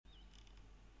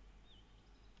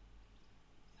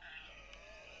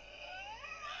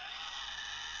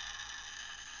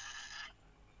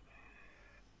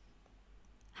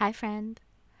Hi, friend.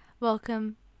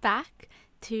 Welcome back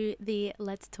to the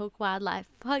Let's Talk Wildlife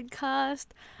podcast.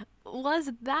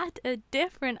 Was that a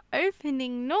different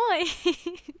opening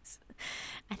noise?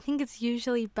 I think it's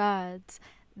usually birds.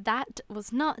 That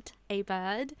was not a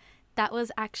bird. That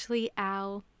was actually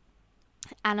our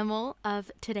animal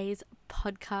of today's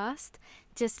podcast.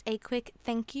 Just a quick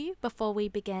thank you before we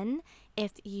begin.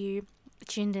 If you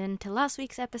tuned in to last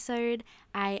week's episode,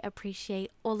 I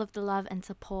appreciate all of the love and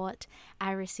support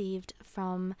I received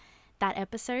from that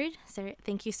episode, so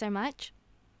thank you so much.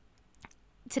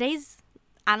 Today's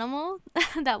animal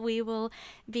that we will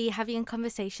be having a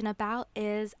conversation about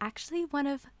is actually one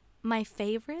of my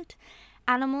favorite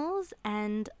animals,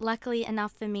 and luckily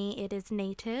enough for me, it is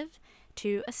native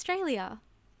to Australia.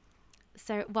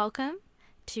 So welcome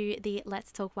to the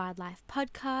Let's Talk Wildlife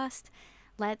podcast.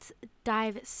 Let's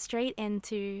dive straight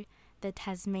into the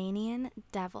Tasmanian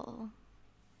devil.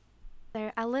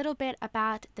 So a little bit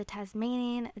about the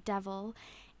Tasmanian devil.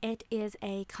 It is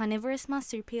a carnivorous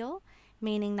marsupial,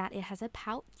 meaning that it has a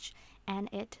pouch and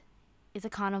it is a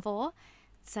carnivore.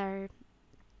 So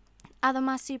other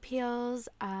marsupials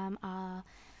are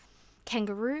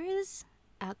kangaroos,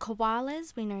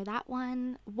 koalas, we know that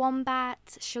one,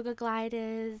 wombats, sugar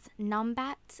gliders,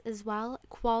 numbats as well,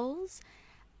 quolls,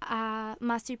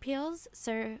 marsupials.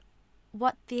 So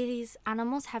what these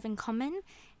animals have in common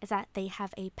is that they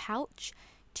have a pouch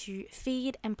to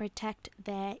feed and protect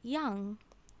their young.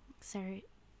 So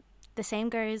the same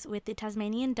goes with the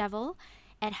Tasmanian devil.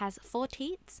 It has 4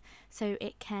 teats, so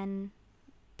it can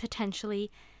potentially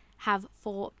have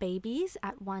 4 babies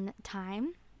at one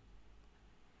time.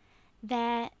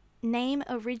 Their name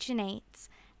originates,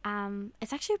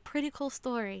 it's actually a pretty cool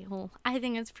story. Well, I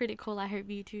think it's pretty cool. I hope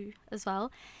you do as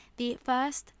well. The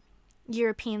first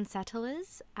European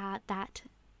settlers that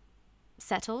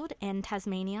settled in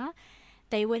Tasmania,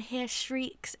 they would hear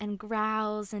shrieks and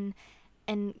growls and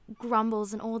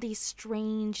grumbles and all these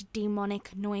strange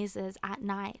demonic noises at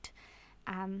night.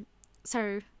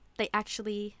 So they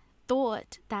actually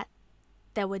thought that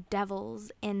there were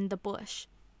devils in the bush.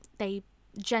 They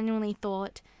genuinely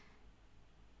thought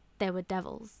there were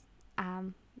devils.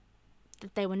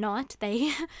 That they were not.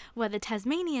 They were the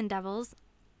Tasmanian devils,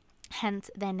 hence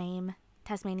their name,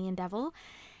 Tasmanian devil.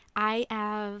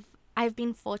 I've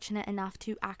been fortunate enough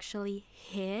to actually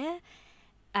hear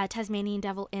a Tasmanian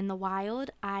devil in the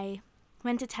wild. I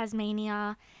went to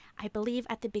Tasmania, I believe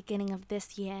at the beginning of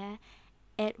this year.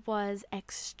 It was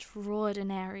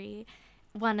extraordinary.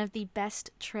 One of the best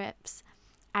trips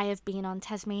I have been on.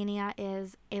 Tasmania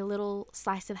is a little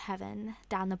slice of heaven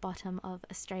down the bottom of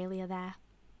Australia there.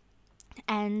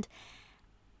 And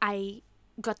I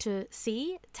got to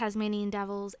see Tasmanian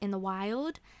devils in the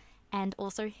wild and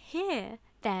also hear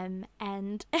them,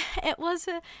 and it was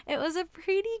a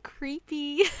pretty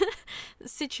creepy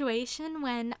situation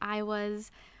when I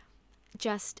was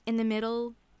just in the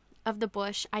middle of the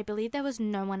bush. I believe there was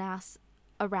no one else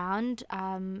around.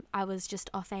 I was just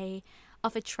off a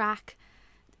track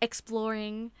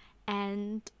exploring,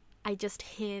 and I just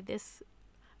hear this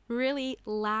really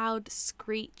loud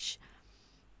screech,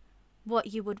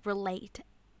 what you would relate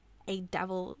a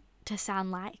devil to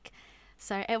sound like.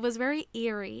 So it was very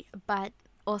eerie, but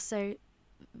also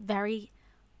very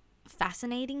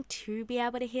fascinating to be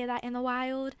able to hear that in the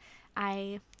wild.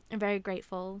 I am very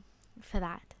grateful for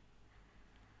that.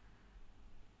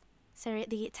 So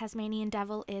the Tasmanian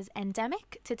devil is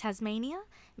endemic to Tasmania,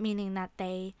 meaning that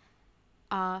they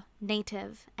are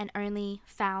native and only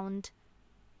found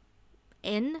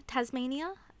in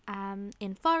Tasmania,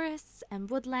 in forests and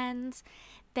woodlands.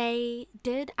 They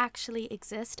did actually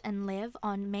exist and live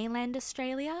on mainland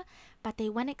Australia, but they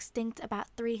went extinct about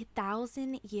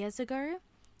 3,000 years ago.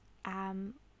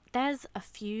 There's a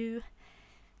few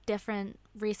different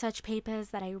research papers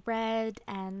that I read,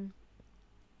 and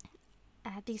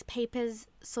these papers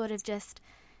sort of just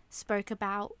spoke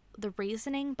about the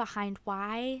reasoning behind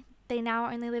why they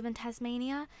now only live in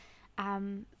Tasmania.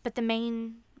 But the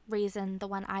main reason, the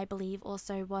one I believe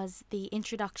also, was the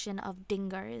introduction of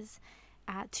dingoes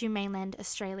to mainland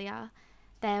Australia.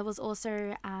 There was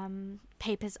also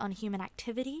papers on human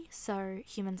activity, so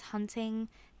humans hunting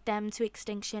them to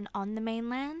extinction on the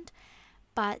mainland.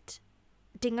 But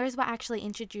dingoes were actually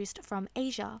introduced from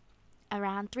Asia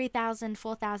around 3,000,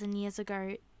 4,000 years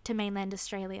ago to mainland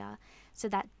Australia. So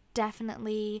that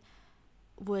definitely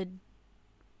would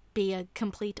be a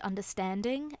complete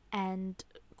understanding and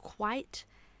quite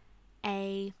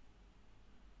a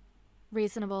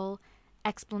reasonable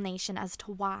explanation as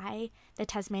to why the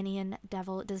Tasmanian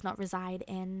devil does not reside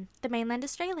in the mainland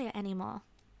Australia anymore.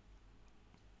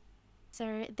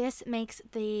 So this makes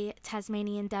the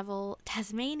Tasmanian devil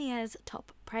Tasmania's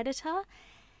top predator.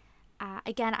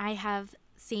 Again, I have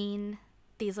seen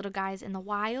these little guys in the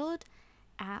wild.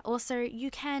 Also,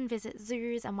 you can visit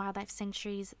zoos and wildlife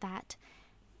sanctuaries that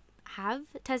have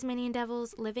Tasmanian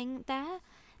devils living there.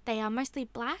 They are mostly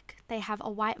black, they have a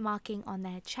white marking on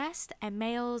their chest, and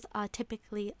males are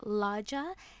typically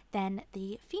larger than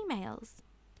the females.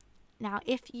 Now,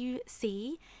 if you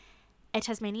see a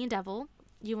Tasmanian devil,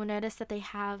 you will notice that they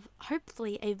have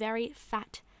hopefully a very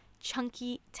fat,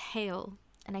 chunky tail.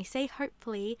 And I say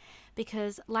hopefully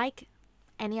because, like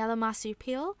any other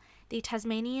marsupial, the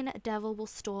Tasmanian devil will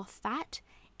store fat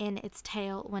in its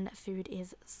tail when food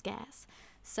is scarce.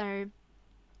 So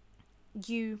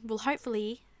you will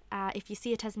hopefully, if you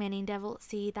see a Tasmanian devil,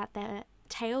 see that their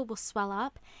tail will swell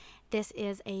up. This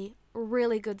is a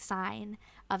really good sign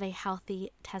of a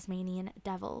healthy Tasmanian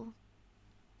devil.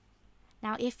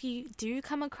 Now, if you do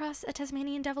come across a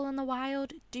Tasmanian devil in the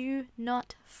wild, do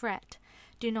not fret.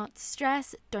 Do not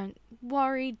stress, don't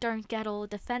worry, don't get all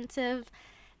defensive.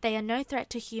 They are no threat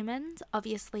to humans.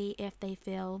 Obviously, if they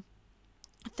feel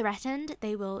threatened,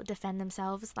 they will defend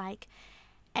themselves like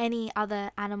any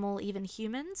other animal, even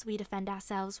humans. We defend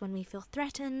ourselves when we feel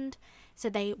threatened, so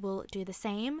they will do the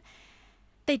same.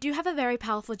 They do have a very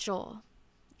powerful jaw.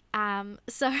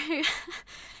 So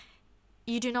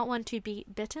you do not want to be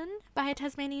bitten by a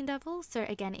Tasmanian devil. So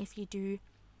again, if you do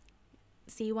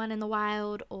see one in the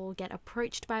wild or get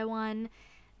approached by one,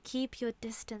 keep your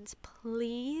distance,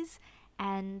 please,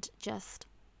 and just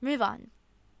move on.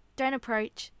 Don't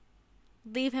approach.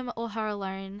 Leave him or her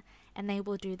alone, and they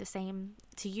will do the same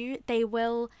to you. They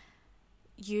will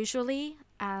usually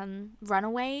run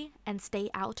away and stay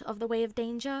out of the way of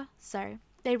danger, so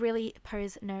they really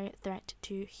pose no threat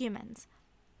to humans.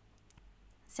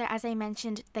 So as I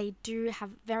mentioned, they do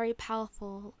have very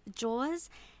powerful jaws.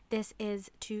 This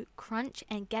is to crunch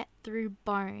and get through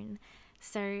bone.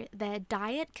 So their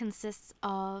diet consists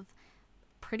of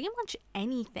pretty much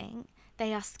anything.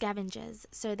 They are scavengers,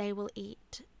 so they will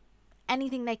eat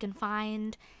anything they can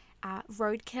find.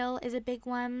 Roadkill is a big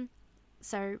one.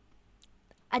 So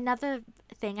another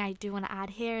thing I do want to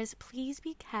add here is please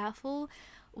be careful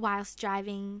whilst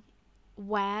driving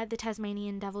where the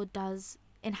Tasmanian devil does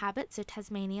inhabit, so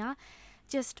Tasmania.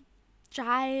 Just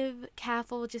drive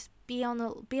careful, just be on the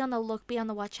look, be on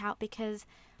the watch out, because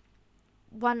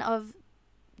one of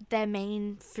their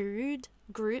main food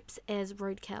groups is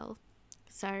roadkill.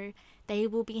 So they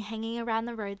will be hanging around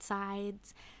the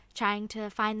roadsides trying to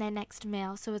find their next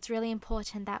meal. So it's really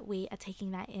important that we are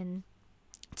taking that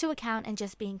into account and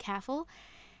just being careful.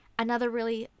 Another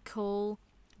really cool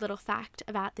little fact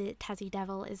about the Tassie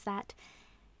devil is that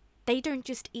they don't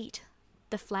just eat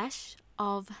the flesh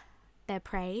of their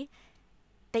prey,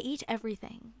 they eat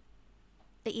everything.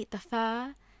 They eat the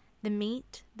fur, the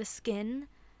meat, the skin,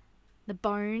 the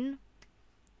bone.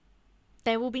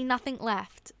 There will be nothing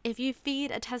left. If you feed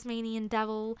a Tasmanian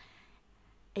devil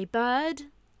a bird,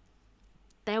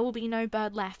 there will be no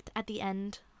bird left at the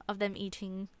end of them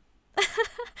eating.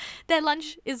 Their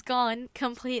lunch is gone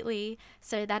completely.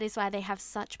 So that is why they have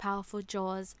such powerful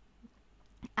jaws.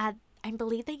 I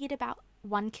believe they eat about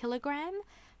 1 kilogram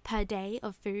per day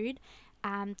of food.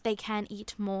 They can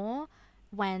eat more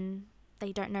when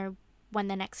they don't know when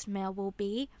the next meal will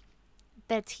be.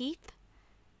 Their teeth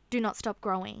do not stop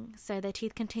growing, so their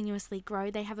teeth continuously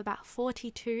grow. They have about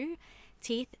 42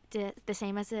 teeth, the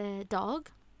same as a dog,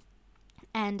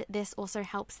 and this also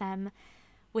helps them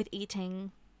with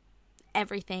eating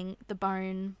everything, the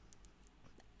bone,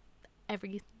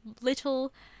 every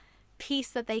little piece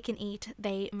that they can eat,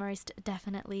 they most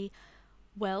definitely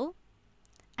will.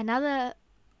 Another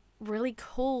really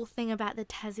cool thing about the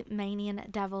Tasmanian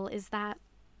devil is that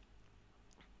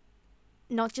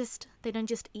they don't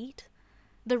just eat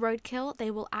the roadkill,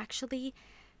 they will actually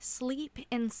sleep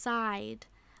inside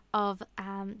of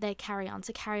their carrion.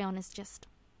 So carrion is just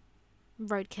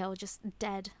roadkill, just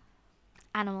dead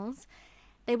animals.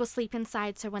 They will sleep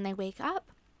inside, so when they wake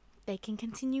up, they can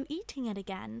continue eating it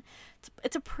again.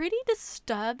 It's a pretty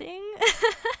disturbing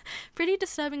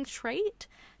trait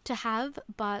to have,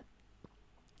 but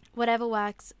whatever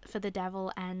works for the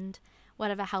devil and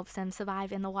whatever helps them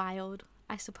survive in the wild,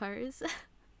 I suppose.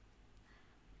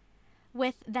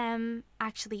 With them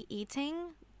actually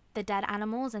eating the dead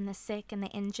animals and the sick and the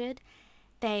injured,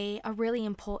 they are really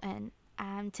important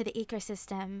to the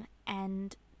ecosystem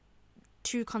and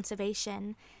to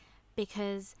conservation,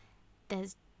 because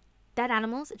there's dead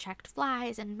animals attract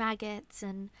flies and maggots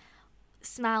and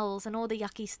smells and all the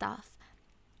yucky stuff.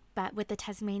 But with the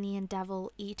Tasmanian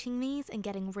devil eating these and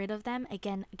getting rid of them,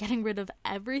 again, getting rid of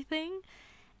everything,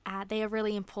 they are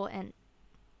really important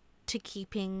to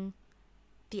keeping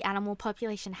the animal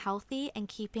population healthy and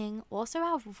keeping also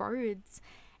our roads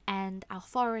and our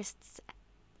forests,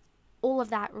 all of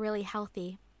that really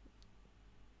healthy.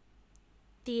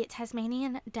 The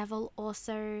Tasmanian devil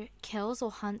also kills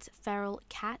or hunts feral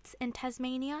cats in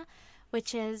Tasmania,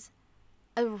 which is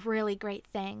a really great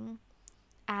thing,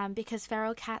 because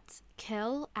feral cats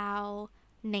kill our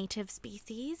native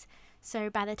species. So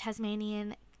by the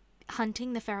Tasmanian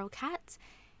hunting the feral cats,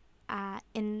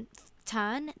 in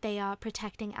turn, they are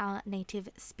protecting our native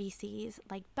species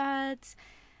like birds,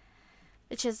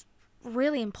 which is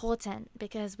really important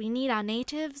because we need our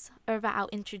natives over our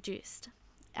introduced.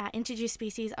 Introduced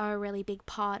species are a really big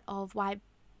part of why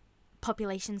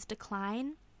populations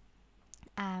decline,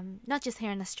 not just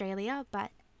here in Australia,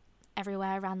 but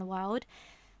everywhere around the world.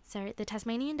 So the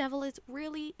Tasmanian devil is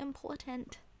really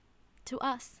important to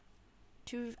us,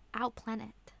 to our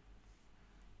planet.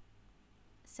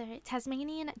 So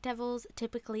Tasmanian devils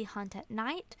typically hunt at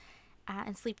night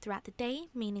and sleep throughout the day,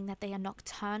 meaning that they are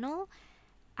nocturnal.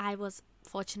 I was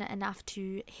fortunate enough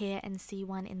to hear and see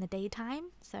one in the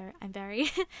daytime, so I'm very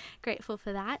grateful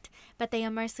for that. But they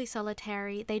are mostly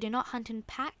solitary. They do not hunt in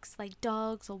packs like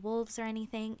dogs or wolves or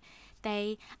anything.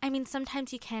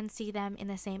 Sometimes you can see them in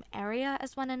the same area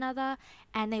as one another,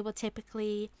 and they will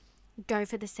typically go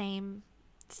for the same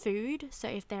food. So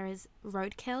if there is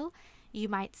roadkill, you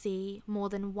might see more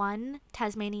than one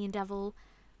Tasmanian devil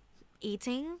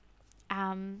eating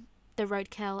the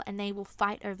roadkill, and they will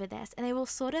fight over this, and they will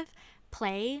sort of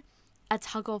play a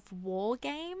tug of war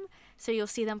game. So you'll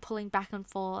see them pulling back and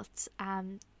forth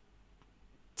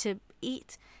to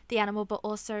eat the animal, but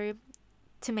also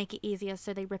to make it easier,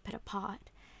 so they rip it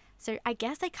apart. So I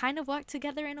guess they kind of work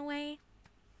together in a way,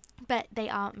 but they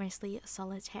are mostly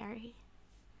solitary.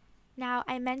 Now,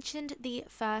 I mentioned the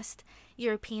first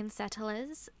European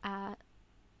settlers,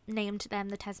 named them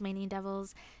the Tasmanian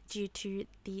devils due to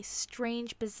the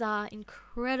strange, bizarre,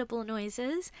 incredible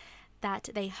noises that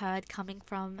they heard coming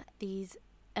from these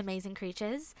amazing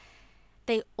creatures.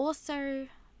 They also,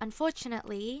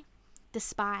 unfortunately,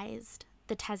 despised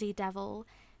the Tassie devil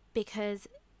because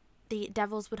the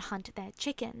devils would hunt their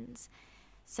chickens.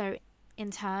 So,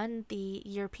 in turn, the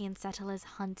European settlers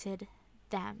hunted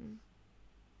them,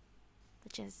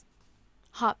 which is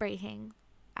heartbreaking.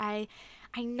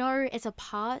 I know it's a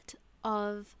part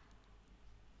of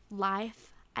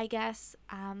life, I guess.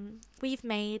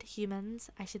 Humans,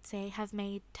 I should say, have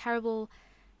made terrible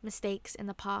mistakes in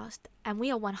the past, and we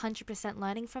are 100%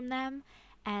 learning from them.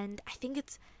 And I think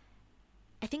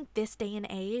this day and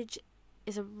age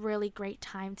is a really great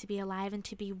time to be alive and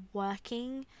to be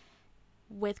working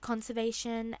with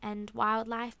conservation and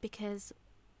wildlife, because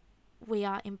we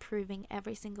are improving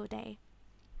every single day.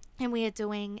 And we are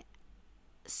doing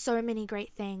so many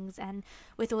great things, and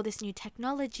with all this new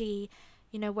technology,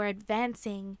 we're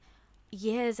advancing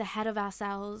years ahead of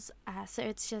ourselves. So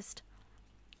it's just,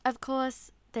 of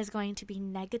course, there's going to be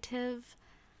negative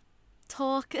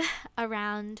talk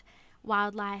around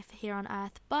wildlife here on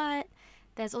Earth, but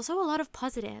there's also a lot of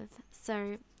positive.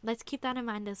 So let's keep that in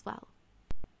mind as well.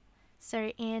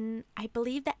 So in, I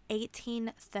believe, the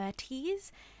 1830s,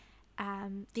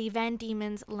 the Van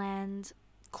Diemen's Land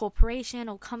Corporation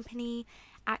or company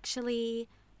actually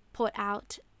put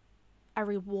out a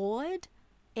reward.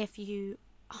 If you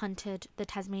hunted the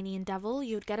Tasmanian devil,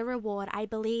 you'd get a reward. I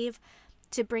believe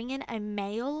to bring in a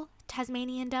male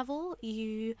Tasmanian devil,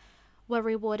 you were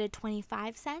rewarded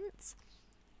 25 cents,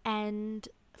 and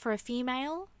for a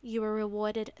female, you were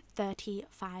rewarded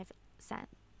 35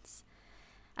 cents.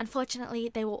 Unfortunately,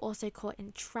 they were also caught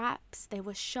in traps, they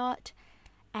were shot,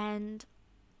 and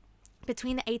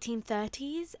between the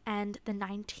 1830s and the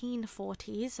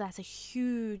 1940s, so that's a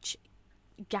huge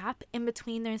gap in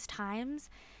between those times,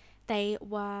 they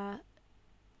were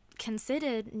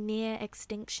considered near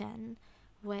extinction,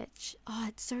 which,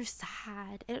 it's so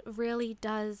sad. It really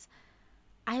does.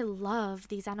 I love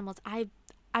these animals. I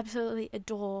absolutely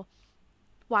adore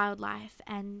wildlife,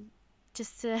 and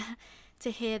just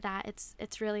to hear that,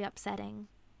 it's really upsetting.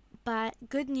 But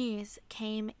good news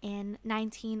came in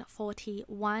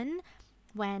 1941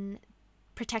 when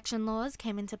protection laws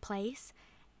came into place,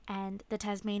 and the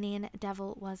Tasmanian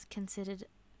devil was considered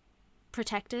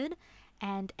protected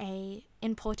and an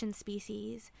important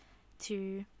species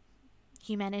to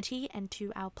humanity and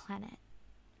to our planet.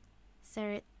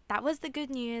 So that was the good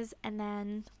news, and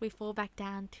then we fall back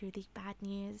down to the bad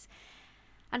news.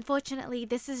 Unfortunately,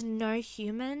 this is no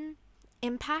human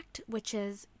impact, which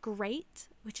is great,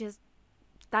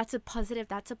 that's a positive,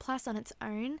 that's a plus on its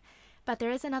own. But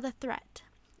there is another threat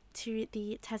to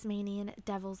the Tasmanian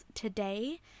devils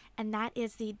today, and that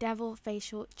is the devil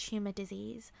facial tumor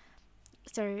disease.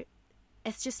 So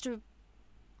it's just a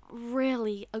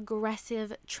really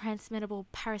aggressive, transmittable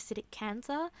parasitic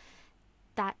cancer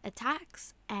that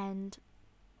attacks and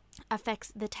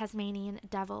affects the Tasmanian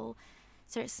devil.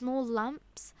 So small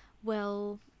lumps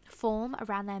will form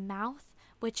around their mouth,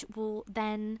 which will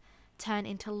then turn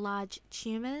into large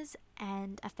tumours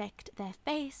and affect their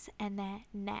face and their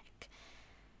neck.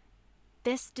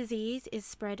 This disease is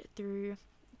spread through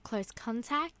close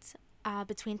contact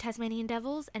between Tasmanian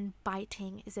devils, and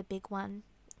biting is a big one.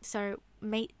 So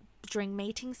during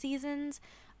mating seasons,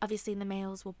 obviously the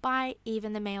males will bite.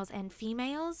 Even the males and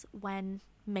females, when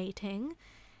mating,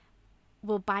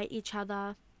 will bite each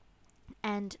other,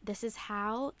 and this is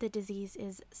how the disease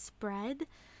is spread.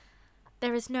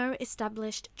 There is no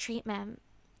established treatment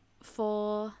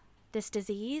for this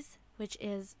disease, which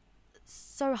is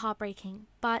so heartbreaking,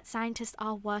 but scientists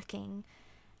are working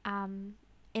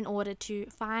in order to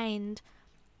find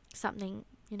something,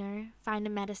 find a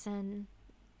medicine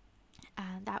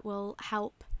that will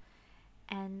help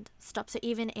and stop. So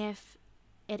even if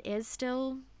it is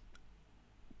still,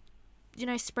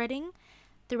 spreading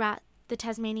throughout the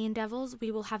Tasmanian devils,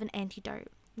 we will have an antidote.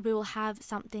 We will have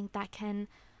something that can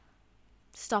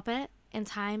stop it in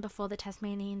time before the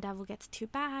Tasmanian devil gets too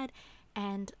bad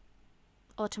and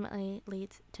ultimately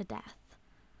leads to death.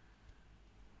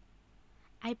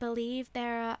 I believe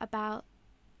there are about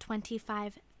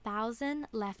 25,000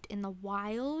 left in the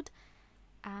wild.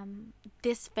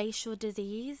 This facial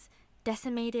disease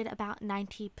decimated about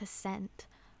 90%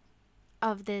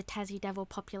 of the Tassie devil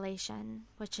population,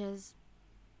 which is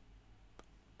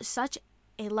such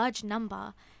a large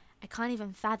number. I can't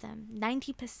even fathom.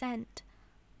 90%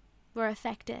 were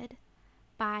affected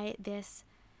by this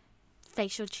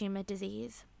facial tumor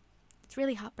disease. It's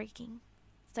really heartbreaking.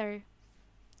 So,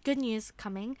 good news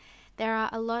coming. There are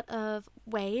a lot of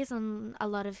ways and a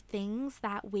lot of things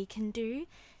that we can do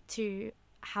to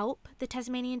help the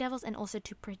Tasmanian devils and also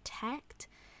to protect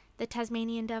the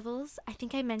Tasmanian devils. I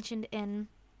think I mentioned in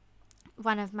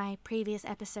one of my previous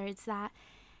episodes that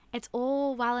it's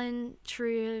all well and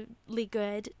truly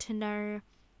good to know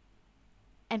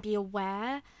and be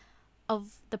aware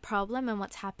of the problem and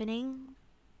what's happening,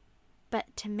 but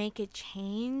to make a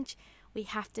change, we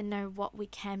have to know what we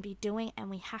can be doing and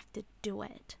we have to do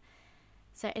it.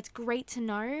 So it's great to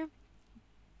know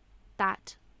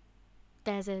that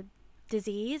there's a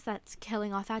disease that's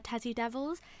killing off our Tassie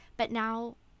devils, but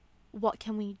now what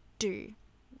can we do?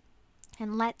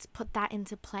 And let's put that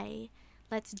into play.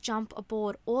 Let's jump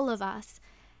aboard, all of us,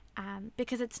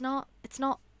 because it's not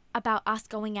about us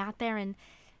going out there and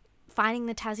finding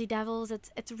the Tassie devils.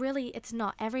 It's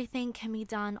not. Everything can be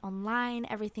done online.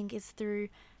 Everything is through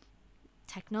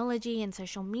technology and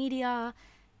social media.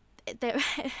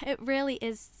 It really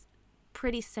is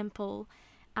pretty simple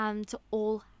to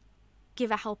all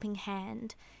give a helping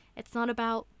hand. It's not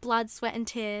about blood, sweat and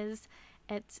tears.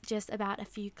 It's just about a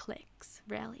few clicks,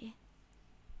 really.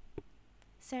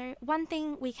 So one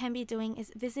thing we can be doing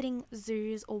is visiting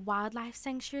zoos or wildlife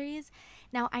sanctuaries.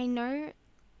 Now, I know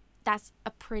that's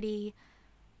a pretty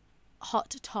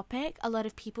hot topic. A lot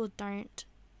of people don't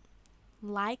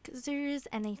like zoos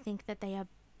and they think that they are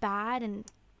bad and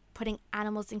putting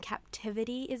animals in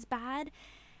captivity is bad.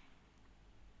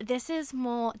 This is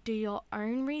more do your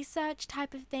own research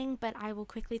type of thing, but I will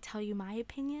quickly tell you my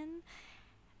opinion.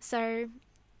 So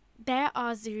there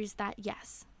are zoos that,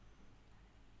 yes,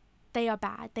 they are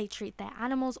bad. They treat their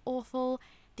animals awful.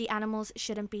 The animals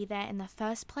shouldn't be there in the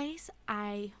first place.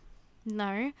 I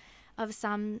know of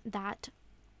some that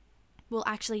will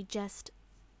actually just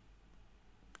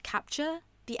capture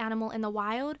the animal in the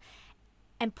wild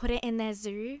and put it in their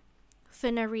zoo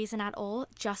for no reason at all,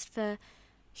 just for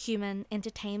human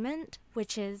entertainment,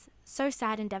 which is so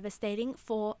sad and devastating,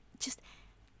 for just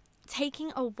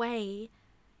taking away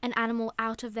an animal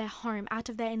out of their home, out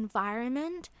of their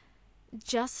environment,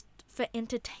 just for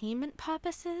entertainment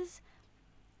purposes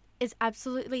is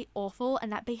absolutely awful,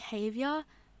 and that behavior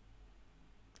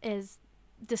is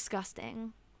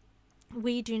disgusting.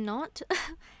 We do not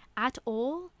at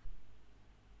all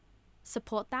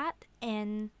support that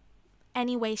in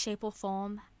any way, shape or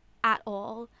form at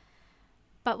all.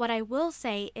 But what I will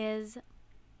say is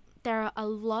there are a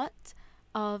lot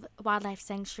of wildlife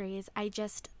sanctuaries. I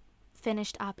just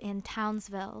finished up in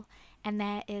Townsville, and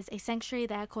there is a sanctuary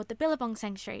there called the Billabong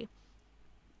Sanctuary.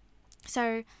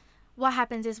 So what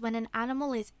happens is when an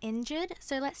animal is injured,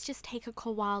 so let's just take a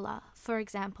koala, for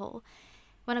example.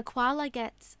 When a koala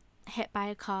gets hit by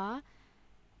a car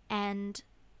and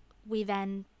we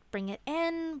then bring it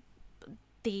in,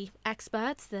 the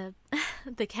experts, the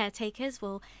caretakers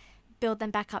will build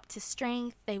them back up to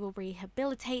strength. They will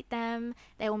rehabilitate them.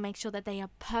 They will make sure that they are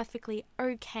perfectly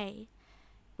okay.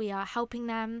 We are helping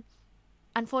them.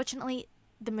 Unfortunately,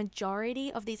 the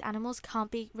majority of these animals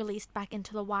can't be released back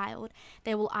into the wild.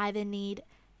 They will either need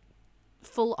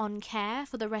full-on care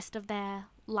for the rest of their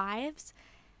lives.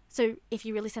 So if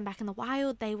you release them back in the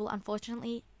wild, they will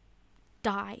unfortunately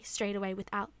die straight away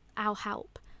without our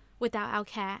help, without our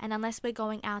care. And unless we're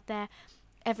going out there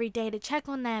every day to check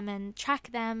on them and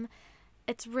track them,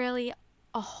 it's really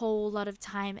a whole lot of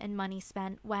time and money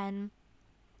spent when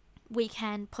we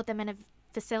can put them in a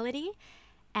facility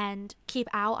and keep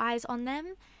our eyes on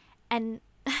them. And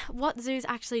what zoos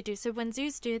actually do, so when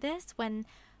zoos do this, when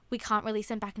we can't release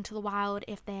them back into the wild,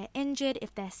 if they're injured,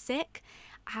 if they're sick,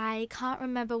 I can't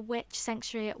remember which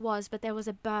sanctuary it was, but there was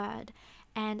a bird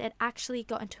and it actually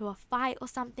got into a fight or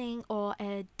something, or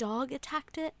a dog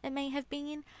attacked it, it may have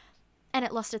been, and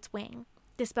it lost its wing.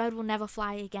 This bird will never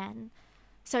fly again.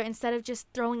 So instead of just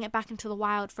throwing it back into the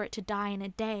wild for it to die in a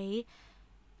day,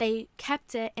 they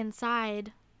kept it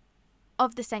inside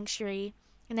of the sanctuary,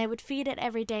 and they would feed it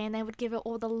every day, and they would give it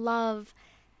all the love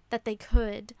that they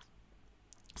could,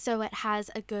 so it has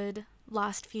a good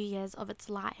last few years of its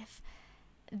life.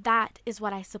 That is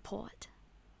what I support.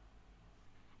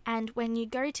 And when you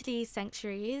go to these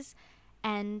sanctuaries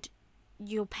and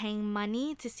you're paying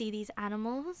money to see these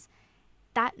animals,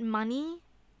 that money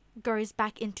goes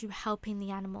back into helping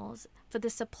the animals, for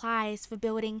the supplies, for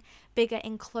building bigger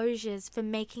enclosures, for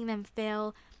making them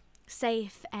feel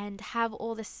safe and have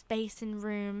all the space and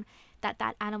room that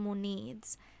that animal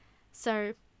needs.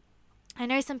 So I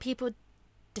know some people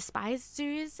despise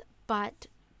zoos, but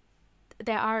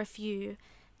there are a few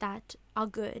that are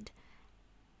good,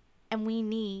 and we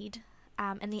need,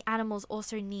 and the animals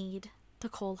also need to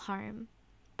call home.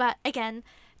 But again,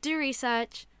 do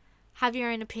research, have your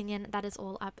own opinion, that is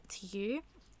all up to you.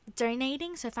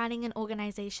 Donating, so finding an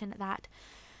organization that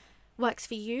works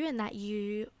for you and that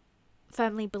you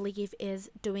firmly believe is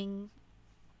doing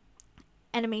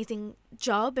an amazing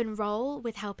job and role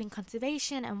with helping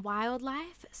conservation and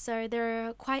wildlife. So there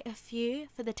are quite a few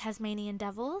for the Tasmanian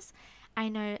Devils. I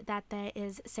know that there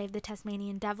is Save the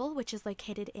Tasmanian Devil, which is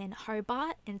located in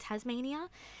Hobart in Tasmania.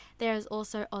 There is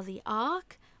also Aussie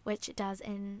Ark, which does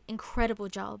an incredible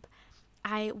job.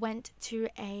 I went to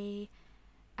a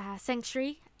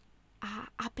sanctuary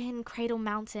up in Cradle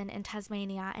Mountain in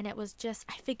Tasmania, and it was just,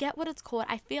 I forget what it's called.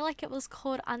 I feel like it was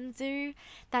called Unzoo.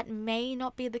 That may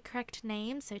not be the correct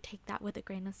name, so take that with a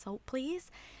grain of salt, please.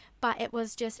 But it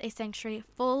was just a sanctuary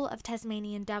full of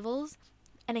Tasmanian devils,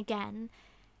 and again,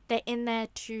 they're in there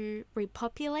to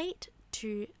repopulate,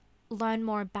 to learn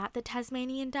more about the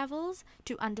Tasmanian devils,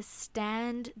 to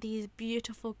understand these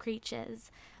beautiful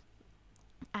creatures,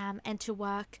 and to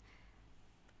work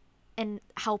in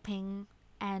helping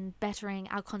and bettering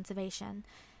our conservation.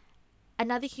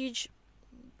 Another huge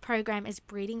program is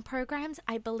breeding programs.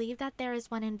 I believe that there is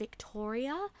one in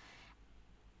Victoria.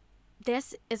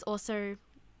 This is also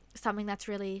something that's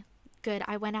really good.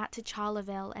 I went out to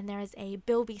Charleville, and there is a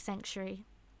bilby sanctuary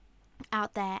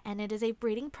out there, and it is a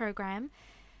breeding program.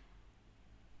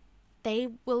 They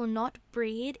will not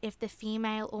breed if the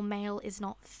female or male is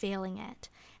not feeling it.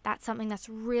 That's something that's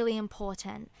really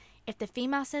important. If the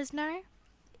female says no,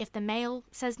 if the male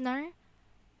says no,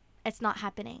 it's not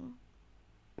happening.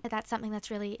 That's something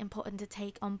that's really important to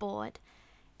take on board.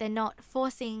 They're not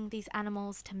forcing these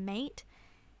animals to mate.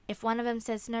 If one of them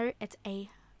says no, it's a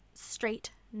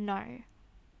straight no.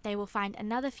 They will find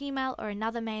another female or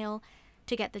another male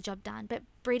to get the job done. But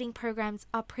breeding programs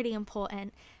are pretty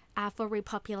important for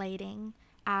repopulating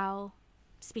our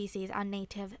species, our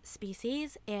native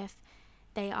species, if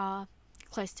they are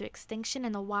close to extinction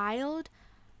in the wild,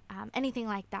 anything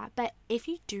like that. But if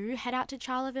you do head out to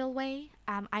Charleville Way,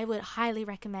 I would highly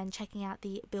recommend checking out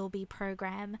the bilby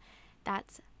program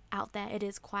that's out there. It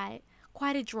is quite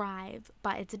a drive,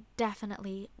 but it's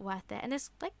definitely worth it. And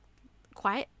there's like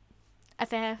quite a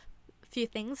fair few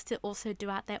things to also do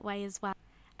out that way as well.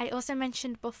 I also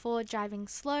mentioned before driving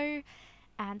slow,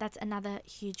 and that's another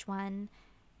huge one,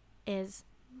 is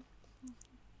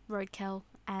roadkill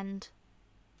and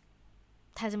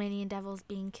Tasmanian devils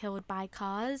being killed by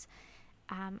cars.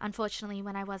 Unfortunately,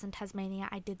 when I was in Tasmania,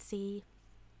 I did see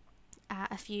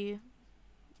a few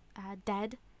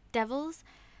dead devils.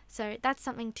 So that's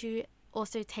something to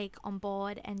also take on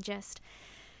board, and just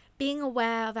being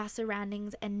aware of our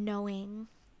surroundings and knowing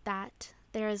that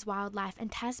there is wildlife,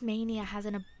 and Tasmania has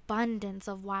an abundance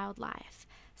of wildlife.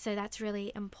 So that's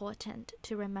really important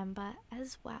to remember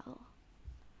as well.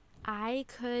 I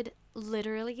could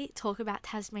literally talk about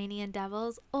Tasmanian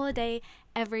devils all day,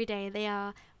 every day. They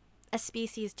are a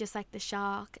species just like the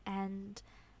shark, and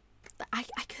I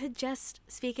could just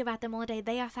speak about them all day.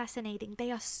 They are fascinating.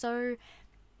 They are so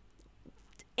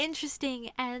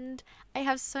interesting, and I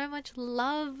have so much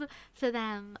love for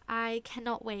them. I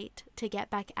cannot wait to get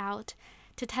back out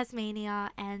to Tasmania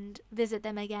and visit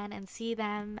them again and see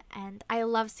them. And I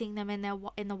love seeing them in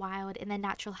the wild, in their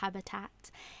natural habitat.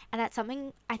 And that's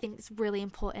something I think is really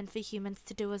important for humans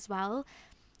to do as well,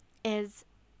 is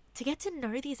to get to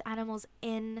know these animals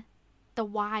in the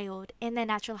wild, in their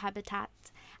natural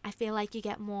habitats. I feel like you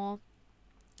get more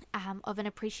of an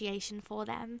appreciation for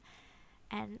them,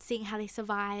 and seeing how they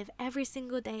survive every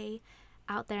single day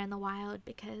out there in the wild.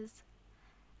 Because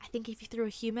I think if you threw a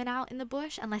human out in the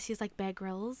bush, unless he's like Bear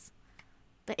Grylls,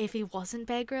 but if he wasn't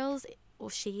Bear Grylls or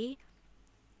she,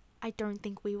 I don't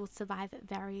think we will survive it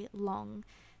very long.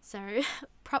 So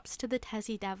props to the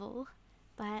Tassie Devil.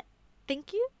 But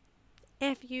thank you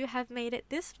if you have made it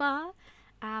this far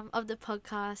of the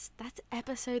podcast. That's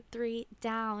episode 3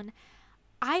 down.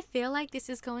 I feel like this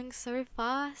is going so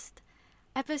fast.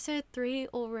 Episode 3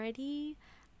 already.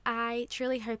 I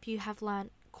truly hope you have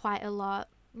learnt quite a lot,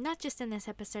 not just in this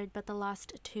episode, but the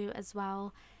last 2 as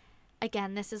well.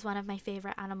 Again, this is one of my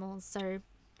favorite animals, so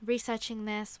researching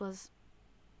this was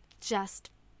just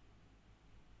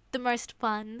the most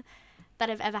fun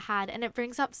that I've ever had, and it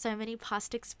brings up so many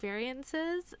past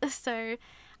experiences, so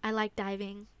I like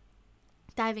diving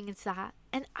into that.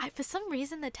 And for some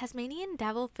reason, the Tasmanian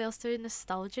Devil feels so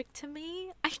nostalgic to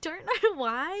me. I don't know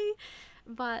why,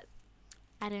 but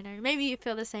I don't know. Maybe you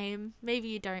feel the same. Maybe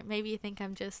you don't. Maybe you think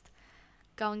I'm just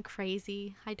going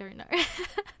crazy. I don't know.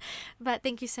 But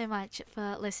thank you so much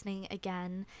for listening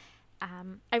again.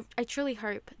 I truly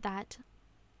hope that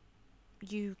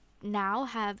you now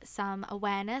have some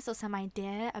awareness or some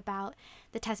idea about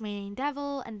the Tasmanian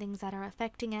Devil and things that are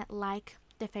affecting it, like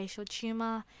the facial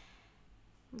tumor.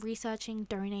 Researching,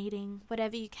 donating,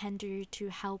 whatever you can do to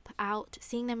help out,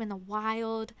 seeing them in the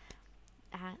wild,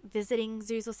 visiting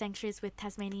zoos or sanctuaries with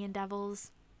Tasmanian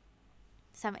devils.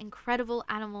 Some incredible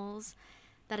animals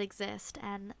that exist,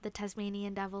 and the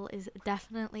Tasmanian Devil is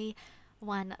definitely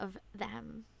one of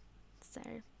them. So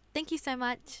thank you so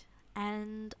much,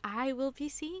 and I will be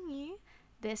seeing you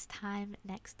this time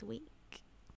next week.